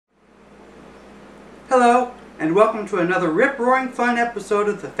Hello, and welcome to another rip-roaring fun episode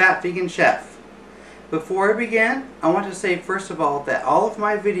of The Fat Vegan Chef. Before I begin, I want to say first of all that all of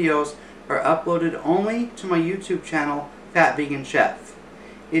my videos are uploaded only to my YouTube channel, Fat Vegan Chef.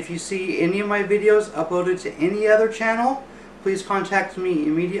 If you see any of my videos uploaded to any other channel, please contact me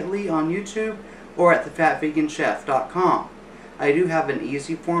immediately on YouTube or at thefatveganchef.com. I do have an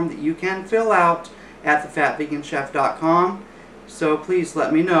easy form that you can fill out at thefatveganchef.com, so please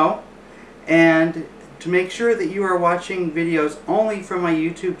let me know. And to make sure that you are watching videos only from my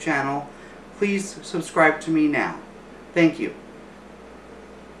YouTube channel, please subscribe to me now. Thank you.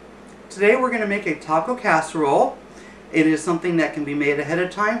 Today we're going to make a taco casserole. It is something that can be made ahead of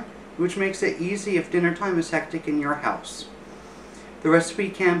time, which makes it easy if dinner time is hectic in your house. The recipe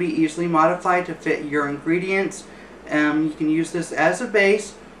can be easily modified to fit your ingredients. You can use this as a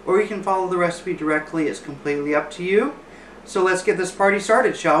base, or you can follow the recipe directly. It's completely up to you. So let's get this party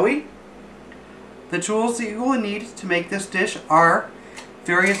started, shall we? The tools that you will need to make this dish are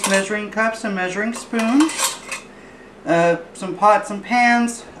various measuring cups and measuring spoons, some pots and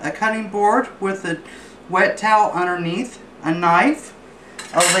pans, a cutting board with a wet towel underneath, a knife,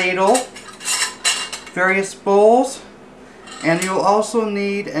 a ladle, various bowls, and you'll also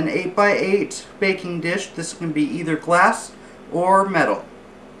need an 8x8 baking dish. This can be either glass or metal.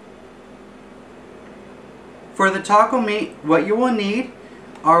 For the taco meat, what you will need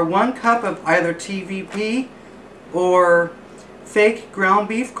are 1 cup of either TVP or fake ground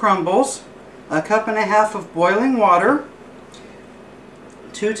beef crumbles, a cup and a half of boiling water,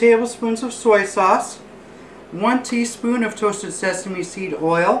 2 tablespoons of soy sauce, 1 teaspoon of toasted sesame seed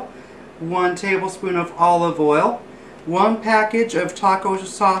oil, 1 tablespoon of olive oil, 1 package of taco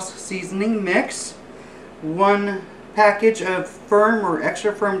sauce seasoning mix, 1 package of firm or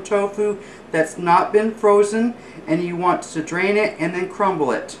extra firm tofu that's not been frozen and you want to drain it and then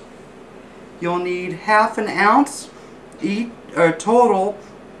crumble it. You'll need half an ounce total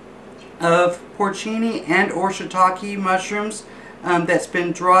of porcini and or shiitake mushrooms that's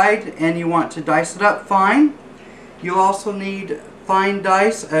been dried, and you want to dice it up fine. You'll also need fine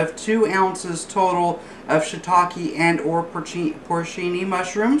dice of 2 ounces total of shiitake and or porcini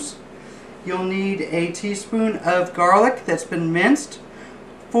mushrooms. You'll need a teaspoon of garlic that's been minced,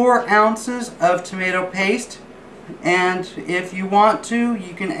 4 ounces of tomato paste, and if you want to,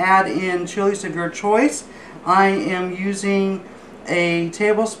 you can add in chilies of your choice. I am using a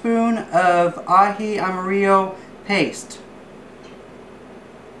tablespoon of ají amarillo paste.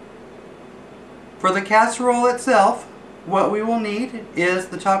 For the casserole itself, what we will need is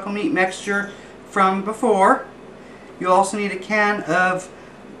the taco meat mixture from before. You'll also need a can of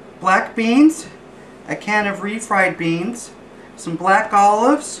black beans, a can of refried beans, some black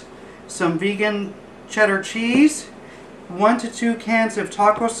olives, some vegan cheddar cheese, 1 to 2 cans of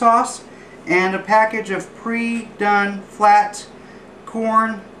taco sauce, and a package of pre-done flat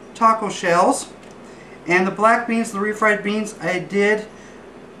corn taco shells. And the black beans, the refried beans, I did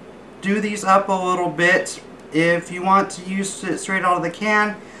do these up a little bit. If you want to use it straight out of the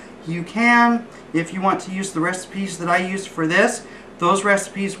can, you can. If you want to use the recipes that I used for this, those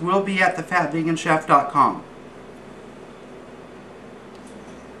recipes will be at thefatveganchef.com.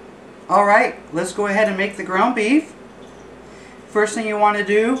 Alright, let's go ahead and make the ground beef. First thing you want to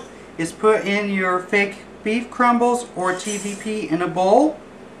do is put in your fake beef crumbles or TVP in a bowl.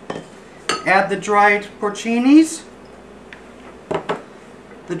 Add the dried porcinis,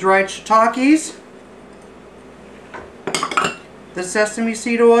 the dried shiitakes, the sesame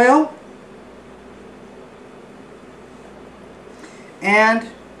seed oil, and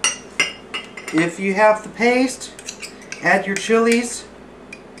if you have the paste, add your chilies.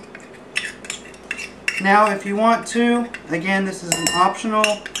 Now if you want to, again this is an optional,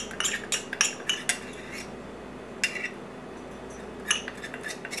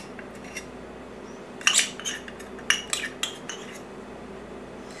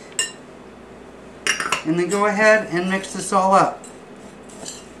 and then go ahead and mix this all up.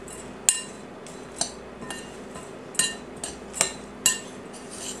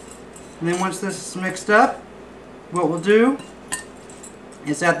 And then once this is mixed up, what we'll do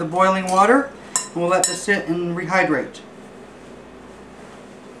is add the boiling water, and we'll let this sit and rehydrate.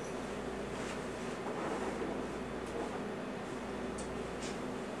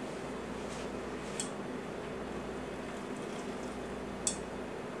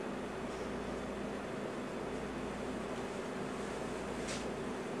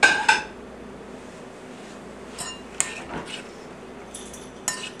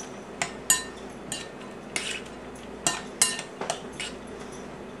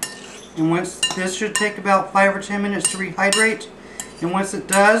 And once this should take about 5 or 10 minutes to rehydrate, and once it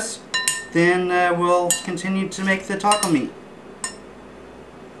does, then we'll continue to make the taco meat.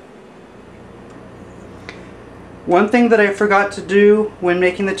 One thing that I forgot to do when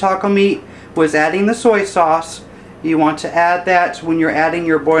making the taco meat was adding the soy sauce. You want to add that when you're adding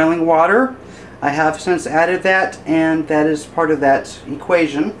your boiling water. I have since added that, and that is part of that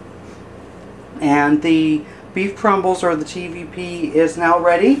equation. And the beef crumbles, or the TVP, is now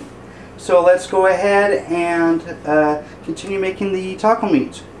ready. So let's go ahead and continue making the taco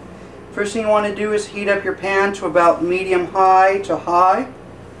meat. First thing you want to do is heat up your pan to about medium-high to high.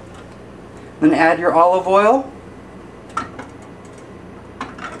 Then add your olive oil.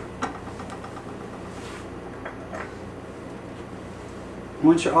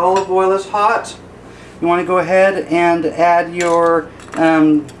 Once your olive oil is hot, you want to go ahead and add your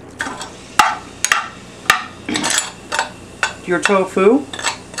tofu.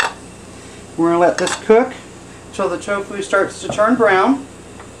 We're going to let this cook until the tofu starts to turn brown.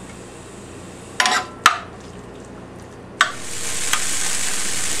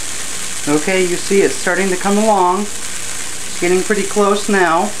 Okay, you see it's starting to come along. It's getting pretty close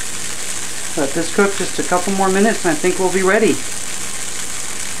now. Let this cook just a couple more minutes and I think we'll be ready.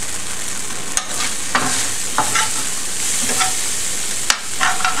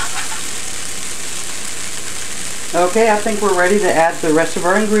 Okay, I think we're ready to add the rest of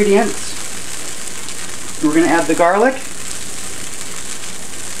our ingredients. We're going to add the garlic.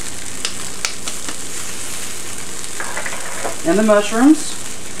 And the mushrooms.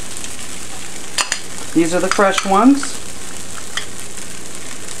 These are the fresh ones.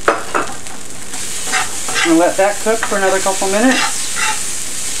 I'm going to let that cook for another couple minutes.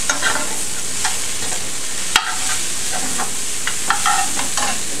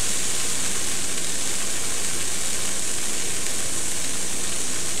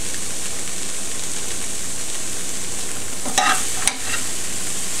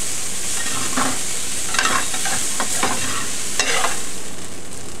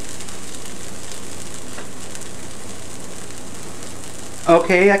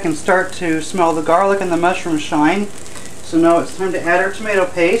 Okay, I can start to smell the garlic and the mushrooms shine. So now it's time to add our tomato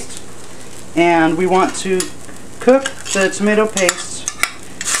paste. And we want to cook the tomato paste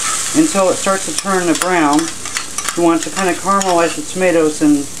until it starts to turn to brown. We want to kind of caramelize the tomatoes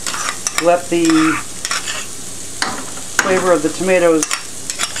and let the flavor of the tomatoes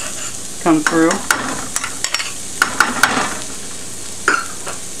come through.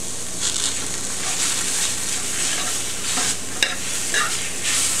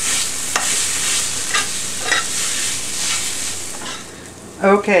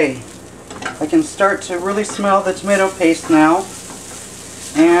 Okay, I can start to really smell the tomato paste now,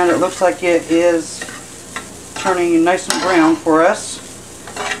 and it looks like it is turning nice and brown for us.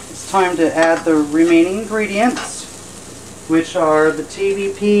 It's time to add the remaining ingredients, which are the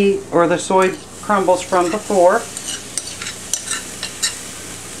TVP, or the soy crumbles from before.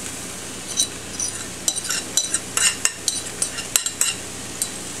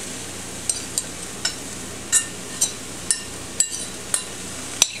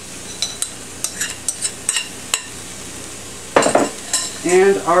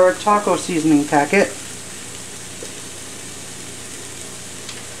 And our taco seasoning packet.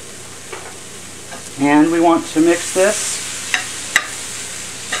 And we want to mix this.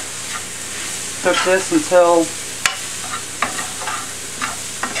 Cook this until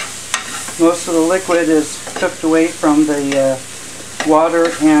most of the liquid is cooked away from the water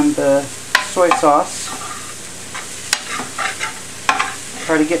and the soy sauce.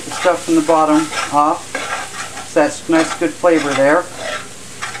 Try to get the stuff from the bottom off. So that's nice, good flavor there.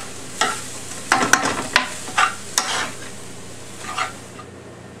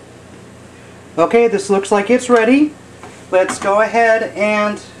 Okay, this looks like it's ready. Let's go ahead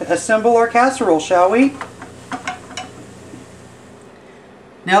and assemble our casserole, shall we?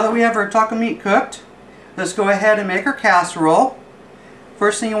 Now that we have our taco meat cooked, let's go ahead and make our casserole.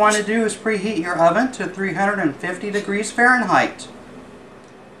 First thing you want to do is preheat your oven to 350 degrees Fahrenheit.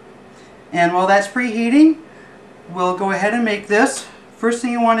 And while that's preheating, we'll go ahead and make this. First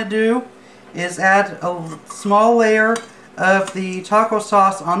thing you want to do is add a small layer of the taco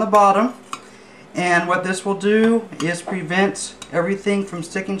sauce on the bottom. And what this will do is prevent everything from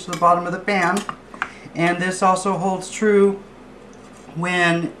sticking to the bottom of the pan. And this also holds true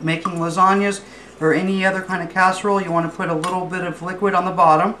when making lasagnas or any other kind of casserole. You want to put a little bit of liquid on the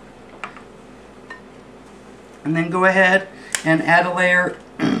bottom. And then go ahead and add a layer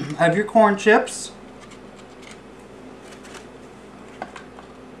of your corn chips.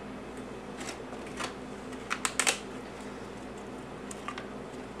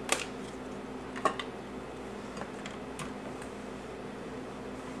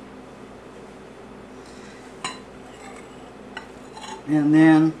 And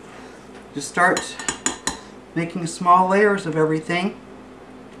then just start making small layers of everything.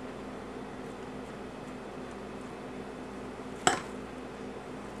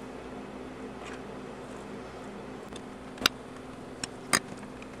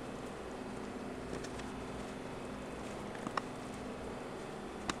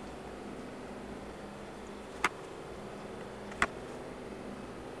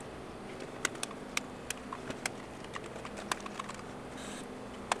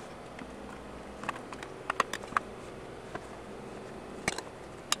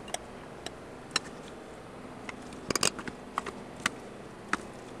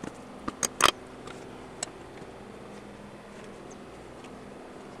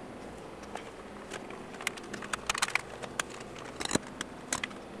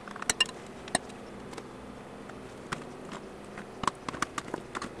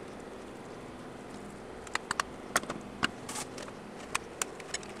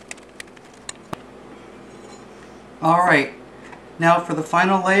 Alright, now for the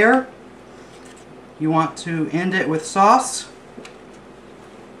final layer, you want to end it with sauce.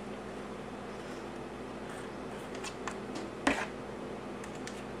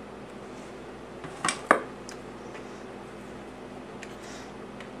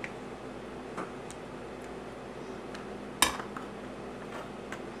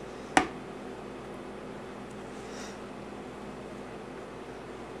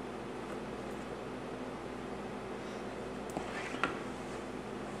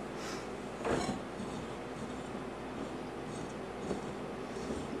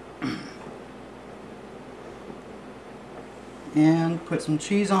 And put some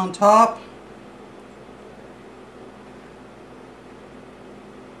cheese on top.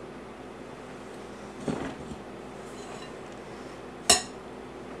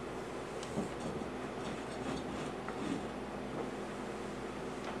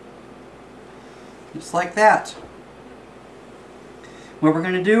 Just like that. What we're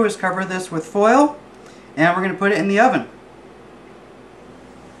going to do is cover this with foil, and we're going to put it in the oven.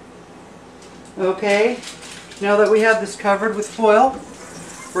 Okay. Now that we have this covered with foil,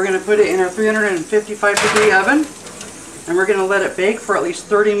 we're going to put it in our 355-degree oven, and we're going to let it bake for at least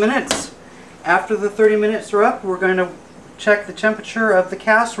 30 minutes. After the 30 minutes are up, we're going to check the temperature of the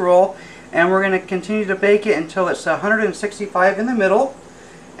casserole, and we're going to continue to bake it until it's 165 in the middle.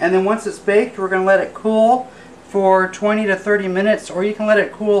 And then once it's baked, we're going to let it cool for 20 to 30 minutes, or you can let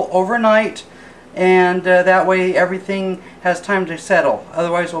it cool overnight, and that way everything has time to settle.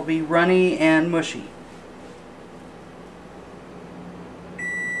 Otherwise it'll be runny and mushy.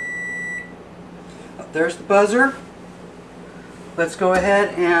 There's the buzzer. Let's go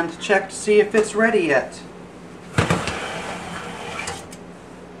ahead and check to see if it's ready yet.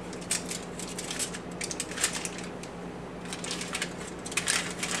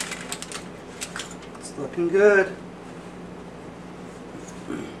 It's looking good.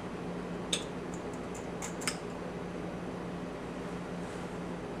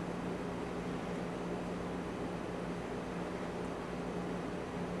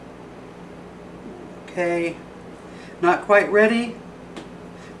 Okay, not quite ready.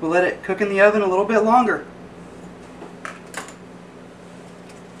 We'll let it cook in the oven a little bit longer.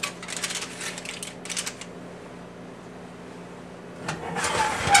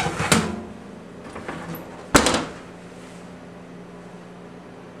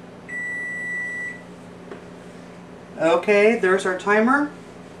 Okay, there's our timer.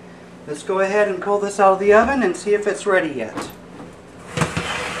 Let's go ahead and pull this out of the oven and see if it's ready yet.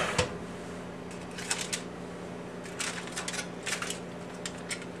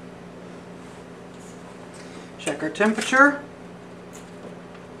 Check our temperature.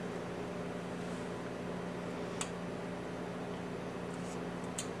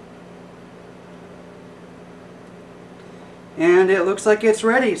 And it looks like it's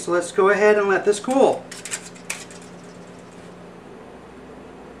ready, so let's go ahead and let this cool.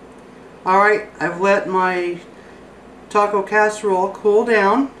 Alright, I've let my taco casserole cool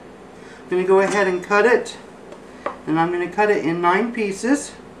down. I'm going to go ahead and cut it, and I'm going to cut it in 9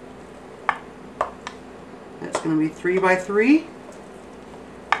 pieces. That's going to be 3 by 3.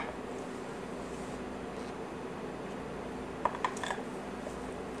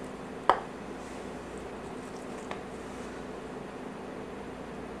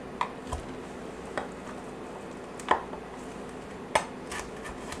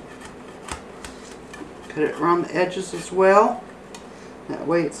 Cut it around the edges as well. That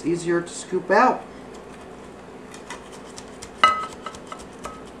way it's easier to scoop out.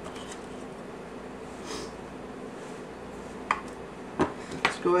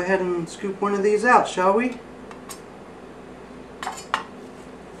 Go ahead and scoop one of these out, shall we?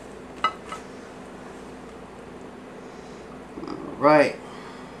 Right.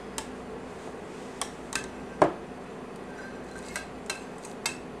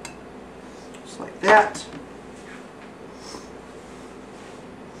 Just like that.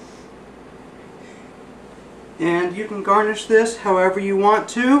 And you can garnish this however you want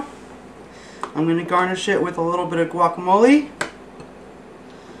to. I'm going to garnish it with a little bit of guacamole,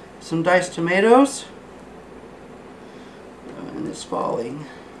 some diced tomatoes, and it's falling,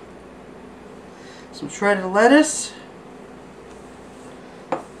 some shredded lettuce,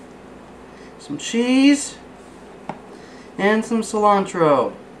 some cheese, and some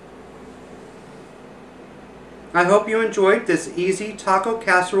cilantro. I hope you enjoyed this easy taco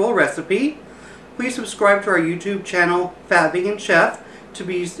casserole recipe. Please subscribe to our YouTube channel, Fat Vegan Chef, to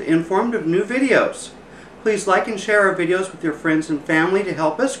be informed of new videos. Please like and share our videos with your friends and family to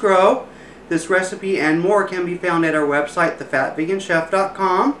help us grow. This recipe and more can be found at our website,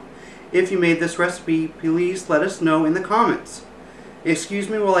 thefatveganchef.com. If you made this recipe, please let us know in the comments. Excuse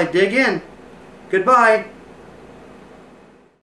me while I dig in. Goodbye.